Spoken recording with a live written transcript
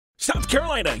South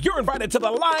Carolina, you're invited to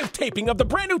the live taping of the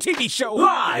brand new TV show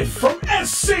Live from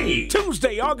SC.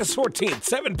 Tuesday, August 14th,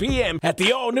 7 p.m. at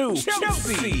the all-new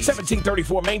Chelsea,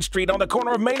 1734 Main Street on the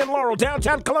corner of Main and Laurel,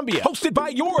 downtown Columbia. Hosted by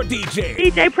your DJ.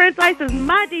 DJ Prince Ice is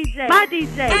my DJ. My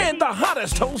DJ. And the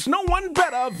hottest host, no one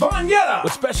better, Vanyetta.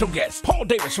 With special guests, Paul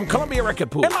Davis from Columbia Record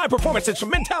Pool. And live performances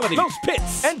from Mentality, Los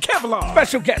Pitts, and Kevlar.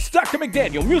 Special guest, Dr.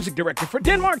 McDaniel, music director for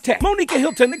Denmark Tech. Monica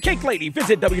Hilton, the Cake Lady.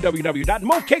 Visit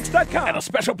www.mocakes.com. And a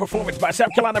special performance by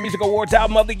South Carolina Music Awards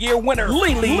Album of the Year winner,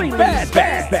 Lily Bad.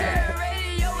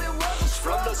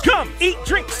 Come, eat,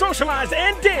 drink, socialize,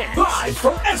 and dance. Live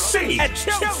from SC at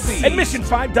Chelsea. Admission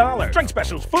 $5. Drink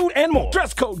specials, food, and more.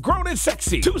 Dress code Grown and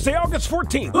Sexy. Tuesday, August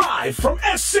 14th. Live from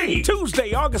SC.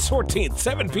 Tuesday, August 14th,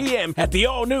 7 p.m. at the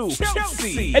all-new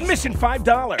Chelsea. Admission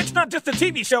 $5. It's not just a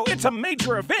TV show, it's a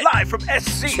major event. Live from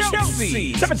SC.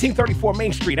 Chelsea. 1734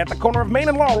 Main Street at the corner of Main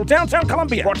and Laurel, downtown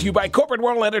Columbia. Brought to you by Corporate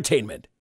World Entertainment.